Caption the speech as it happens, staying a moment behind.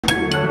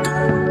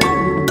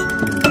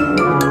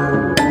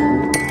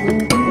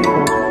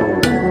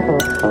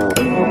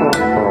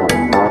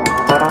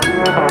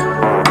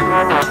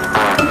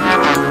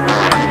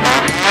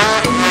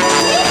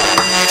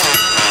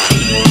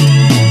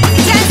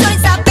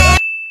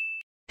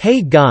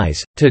Hey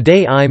guys,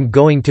 today I'm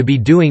going to be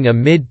doing a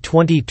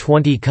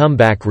mid-2020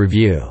 comeback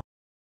review.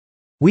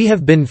 We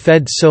have been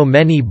fed so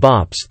many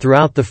bops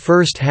throughout the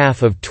first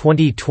half of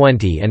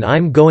 2020 and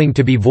I'm going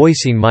to be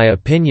voicing my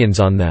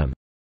opinions on them.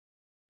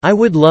 I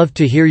would love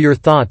to hear your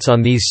thoughts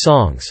on these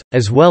songs,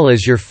 as well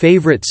as your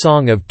favorite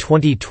song of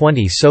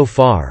 2020 so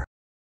far.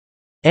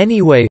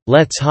 Anyway,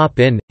 let's hop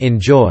in,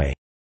 enjoy.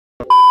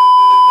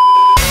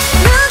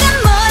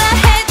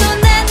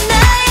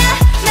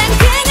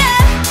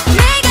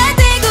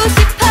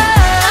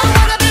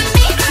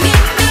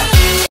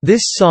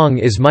 This song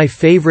is my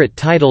favorite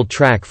title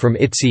track from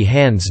ITZY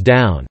hands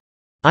down.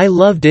 I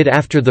loved it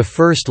after the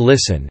first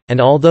listen,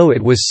 and although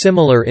it was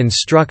similar in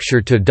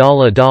structure to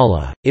Dala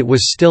Dala, it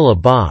was still a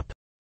bop.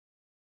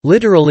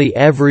 Literally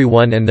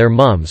everyone and their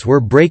mums were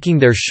breaking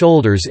their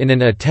shoulders in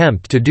an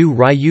attempt to do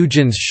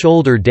Ryujin's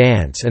shoulder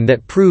dance, and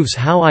that proves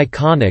how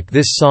iconic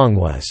this song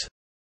was.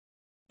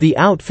 The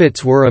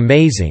outfits were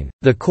amazing,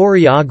 the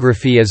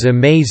choreography is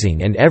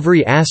amazing, and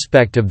every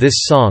aspect of this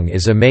song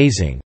is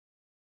amazing.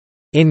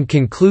 In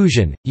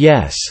conclusion,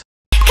 yes.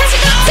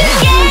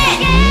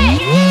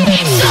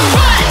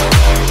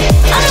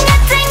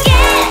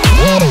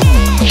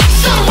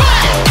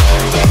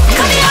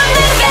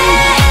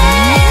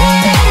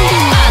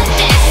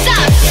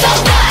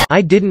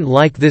 I didn't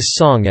like this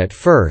song at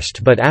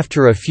first, but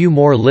after a few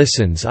more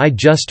listens I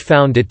just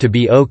found it to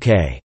be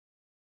okay.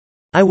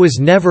 I was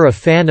never a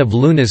fan of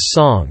Luna's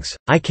songs,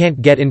 I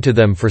can't get into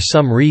them for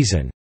some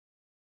reason.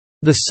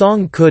 The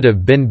song could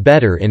have been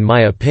better in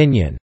my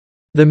opinion.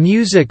 The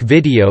music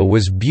video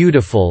was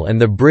beautiful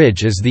and the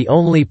bridge is the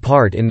only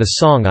part in the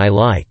song I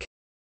like.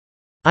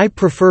 I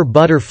prefer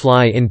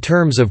Butterfly in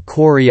terms of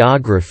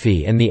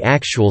choreography and the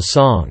actual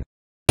song.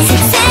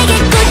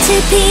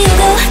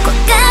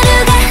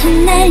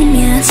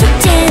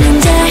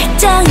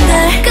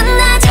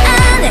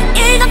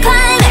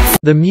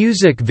 The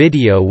music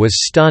video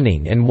was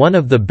stunning and one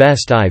of the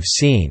best I've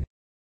seen.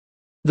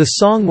 The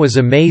song was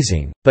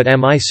amazing, but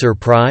am I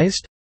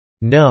surprised?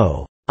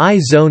 No.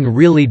 I-Zone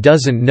really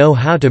doesn't know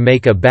how to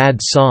make a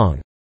bad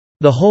song.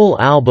 The whole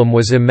album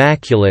was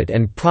immaculate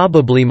and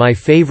probably my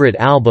favorite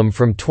album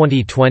from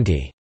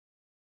 2020.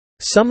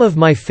 Some of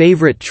my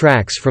favorite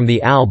tracks from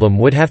the album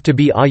would have to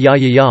be Ah Ya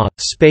Ya Ya,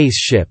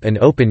 Spaceship and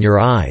Open Your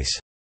Eyes.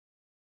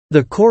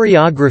 The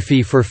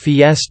choreography for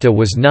Fiesta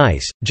was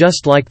nice,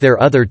 just like their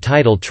other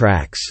title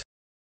tracks.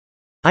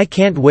 I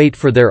can't wait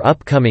for their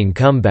upcoming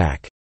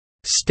comeback.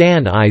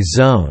 Stan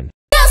I-Zone.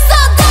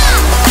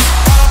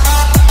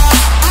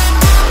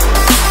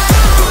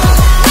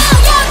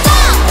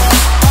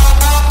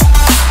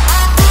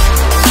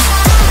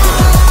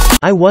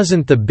 I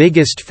wasn't the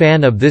biggest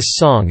fan of this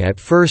song at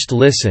first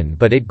listen,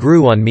 but it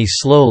grew on me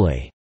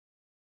slowly.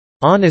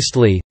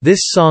 Honestly,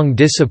 this song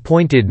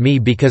disappointed me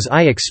because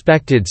I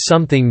expected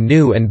something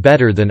new and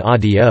better than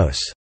Adios.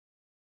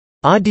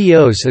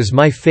 Adios is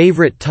my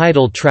favorite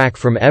title track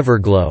from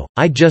Everglow,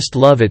 I just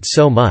love it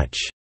so much.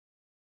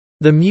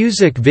 The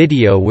music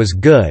video was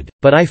good,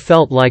 but I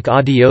felt like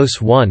Adios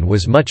 1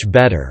 was much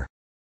better.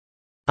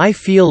 I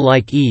feel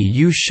like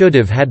you should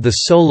have had the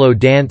solo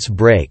dance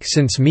break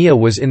since Mia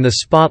was in the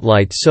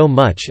spotlight so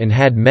much and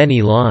had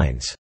many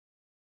lines.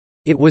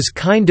 It was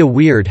kinda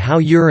weird how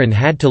Yurin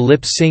had to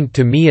lip-sync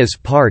to Mia's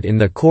part in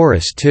the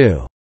chorus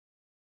too.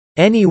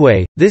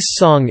 Anyway, this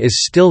song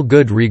is still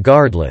good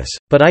regardless,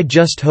 but I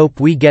just hope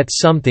we get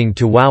something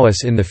to wow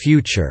us in the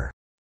future.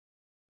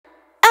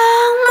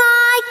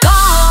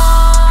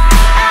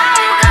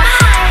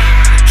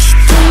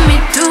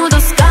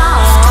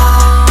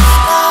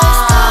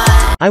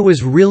 I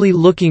was really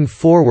looking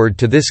forward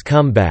to this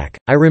comeback.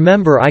 I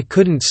remember I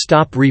couldn't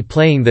stop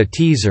replaying the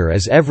teaser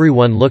as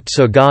everyone looked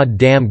so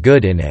goddamn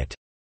good in it.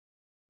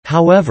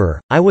 However,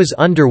 I was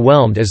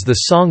underwhelmed as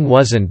the song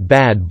wasn't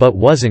bad but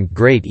wasn't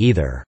great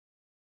either.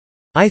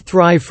 I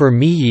thrive for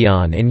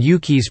Miyeon and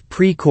Yuki's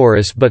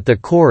pre-chorus, but the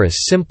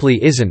chorus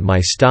simply isn't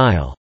my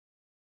style.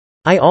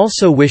 I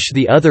also wish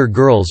the other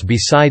girls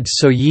besides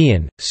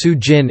Soyeon,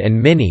 Soojin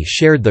and Minnie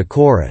shared the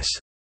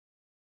chorus.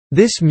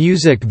 This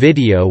music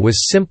video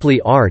was simply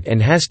art and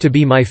has to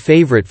be my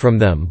favorite from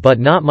them, but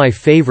not my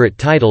favorite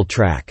title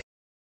track.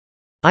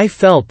 I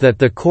felt that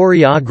the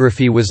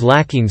choreography was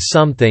lacking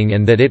something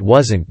and that it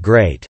wasn't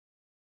great.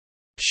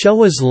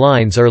 Shoa's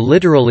lines are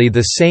literally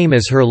the same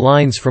as her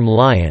lines from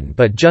Lion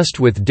but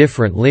just with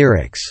different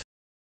lyrics.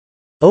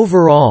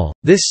 Overall,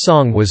 this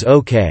song was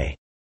okay.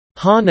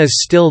 Han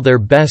is still their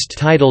best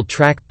title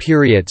track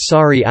period.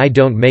 Sorry I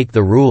don't make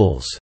the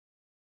rules.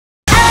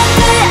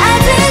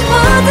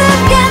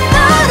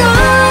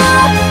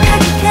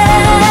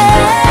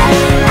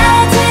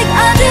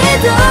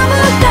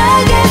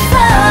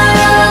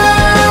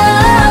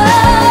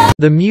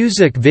 The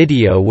music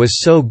video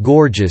was so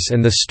gorgeous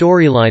and the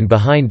storyline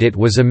behind it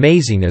was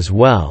amazing as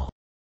well.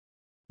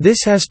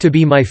 This has to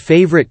be my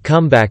favorite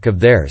comeback of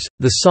theirs.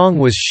 The song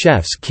was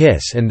Chef's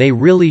Kiss and they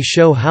really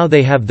show how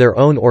they have their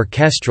own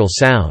orchestral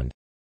sound.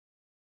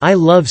 I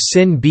love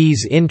Sin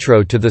B's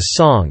intro to the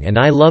song, and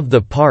I love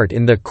the part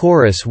in the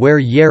chorus where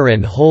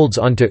Yerin holds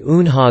onto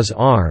Eunha's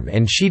arm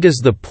and she does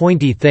the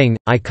pointy thing,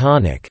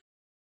 iconic.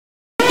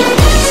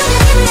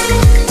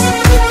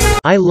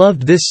 I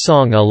loved this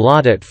song a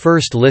lot at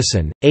first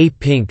listen,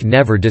 A-Pink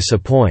never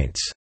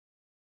disappoints.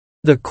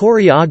 The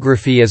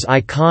choreography is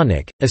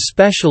iconic,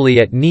 especially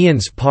at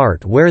Neon's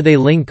part where they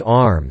link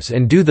arms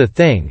and do the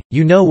thing,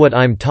 you know what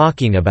I'm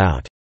talking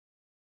about.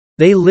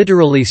 They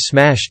literally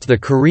smashed the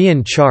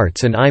Korean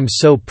charts and I'm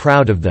so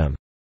proud of them.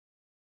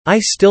 I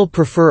still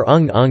prefer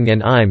Ung Ung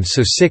and I'm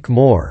So Sick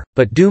more,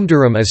 but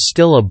Doomdarum is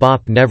still a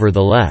bop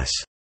nevertheless.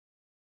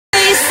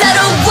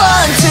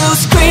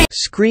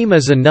 Scream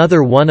is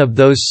another one of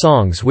those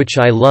songs which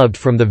I loved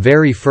from the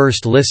very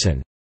first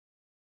listen.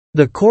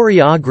 The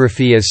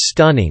choreography is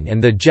stunning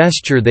and the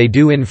gesture they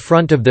do in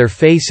front of their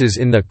faces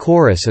in the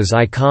chorus is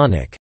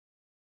iconic.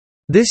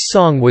 This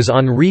song was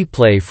on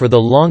replay for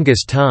the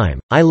longest time,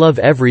 I love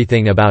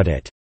everything about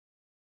it.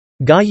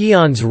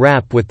 Gayeon's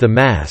rap with the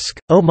mask,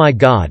 oh my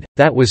god,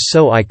 that was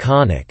so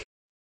iconic.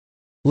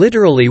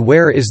 Literally,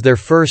 where is their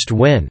first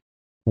win?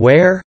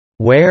 Where?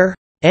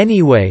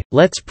 Anyway,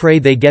 let's pray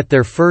they get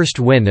their first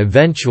win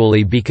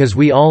eventually because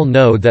we all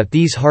know that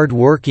these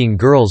hard-working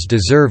girls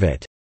deserve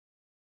it.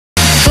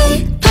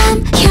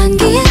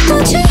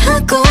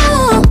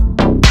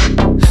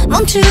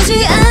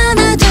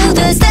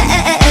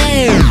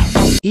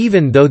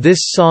 Even though this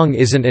song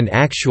isn't an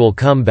actual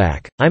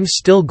comeback, I'm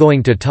still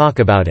going to talk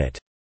about it.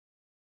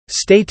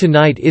 Stay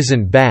Tonight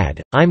isn't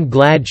bad, I'm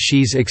glad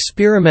she's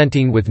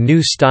experimenting with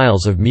new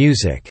styles of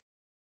music.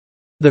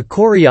 The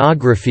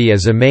choreography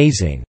is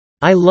amazing.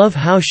 I love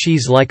how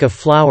she's like a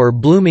flower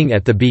blooming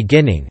at the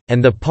beginning,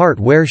 and the part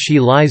where she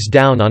lies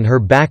down on her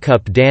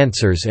backup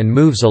dancers and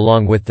moves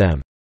along with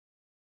them.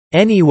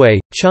 Anyway,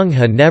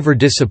 Chungha never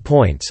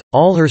disappoints,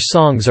 all her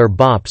songs are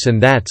bops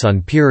and that's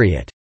on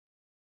period.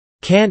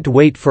 Can't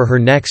wait for her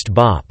next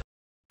bop.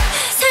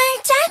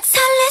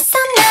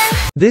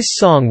 This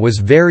song was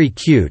very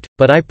cute,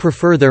 but I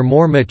prefer their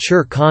more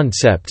mature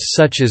concepts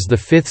such as The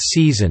Fifth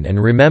Season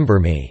and Remember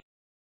Me.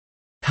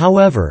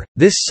 However,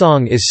 this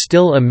song is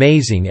still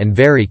amazing and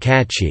very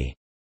catchy.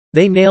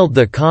 They nailed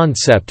the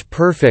concept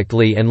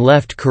perfectly and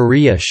left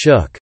Korea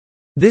shook.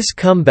 This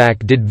comeback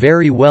did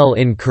very well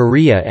in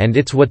Korea and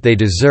it's what they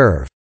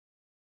deserve.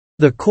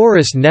 The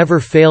chorus never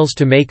fails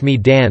to make me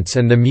dance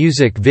and the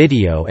music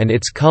video and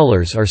its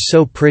colors are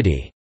so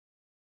pretty.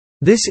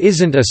 This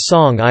isn't a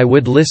song I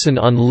would listen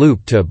on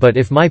loop to, but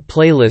if my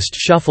playlist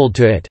shuffled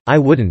to it, I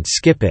wouldn't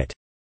skip it.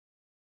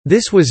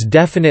 This was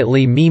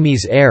definitely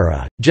Mimi's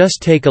era, just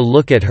take a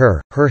look at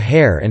her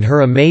hair and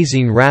her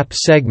amazing rap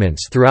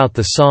segments throughout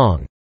the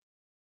song.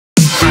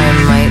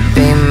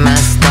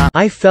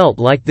 I felt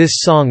like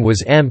this song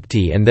was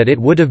empty and that it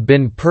would have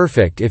been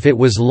perfect if it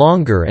was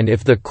longer and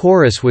if the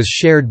chorus was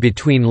shared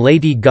between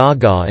Lady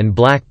Gaga and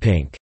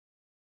Blackpink.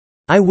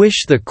 I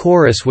wish the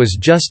chorus was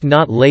just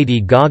not Lady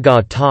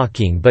Gaga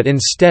talking but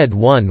instead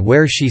one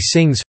where she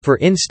sings, for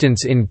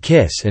instance in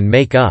Kiss and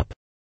Make Up.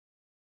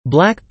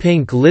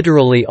 Blackpink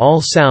literally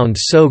all sound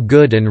so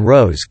good and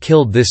Rose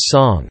killed this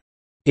song.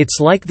 It's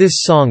like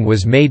this song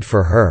was made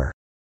for her.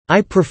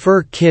 I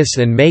prefer Kiss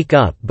and Make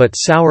Up but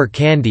Sour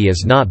Candy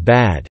is not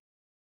bad.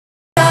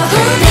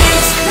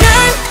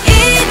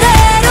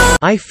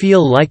 I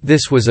feel like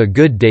this was a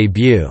good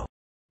debut.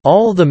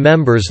 All the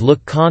members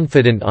look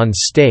confident on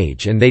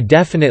stage and they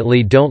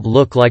definitely don't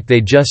look like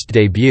they just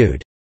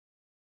debuted.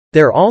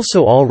 They're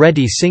also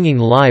already singing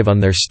live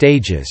on their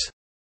stages.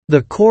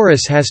 The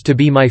chorus has to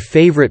be my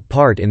favorite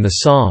part in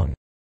the song.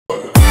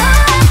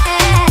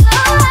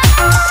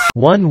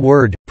 One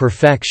word,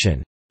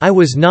 perfection. I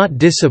was not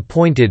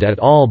disappointed at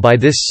all by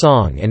this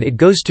song and it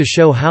goes to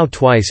show how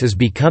Twice is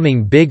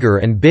becoming bigger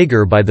and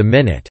bigger by the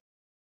minute.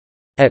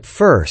 At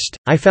first,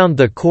 I found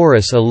the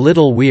chorus a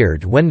little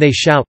weird when they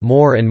shout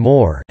more and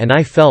more and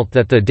I felt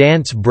that the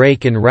dance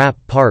break and rap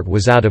part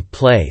was out of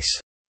place.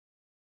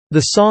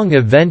 The song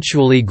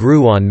eventually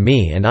grew on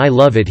me and I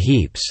love it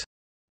heaps.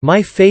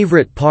 My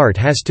favorite part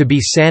has to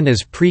be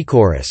Sana's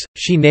pre-chorus,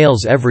 she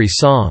nails every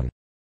song.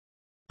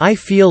 I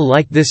feel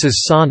like this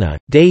is Sana,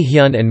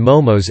 Daehyun and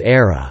Momo's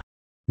era.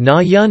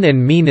 Nayeon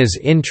and Mina's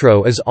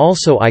intro is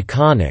also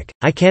iconic,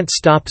 I can't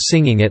stop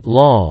singing it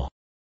lol.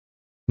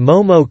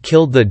 Momo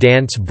killed the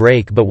dance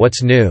break but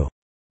what's new?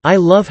 I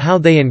love how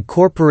they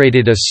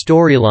incorporated a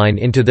storyline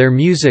into their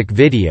music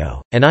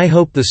video, and I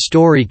hope the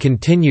story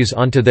continues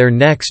onto their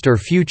next or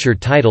future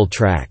title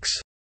tracks.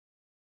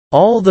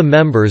 All the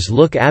members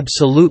look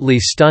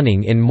absolutely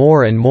stunning in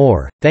More and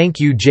More,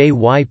 thank you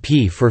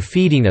JYP for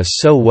feeding us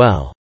so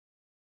well.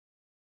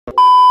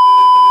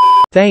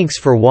 Thanks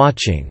for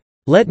watching.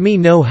 Let me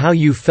know how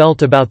you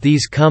felt about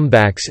these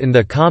comebacks in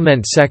the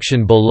comment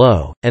section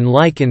below, and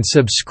like and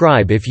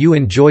subscribe if you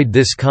enjoyed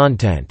this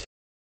content.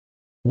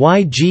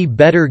 YG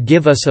better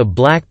give us a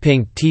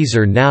Blackpink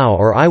teaser now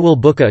or I will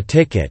book a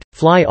ticket,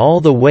 fly all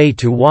the way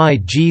to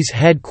YG's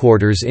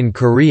headquarters in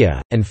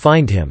Korea, and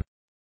find him.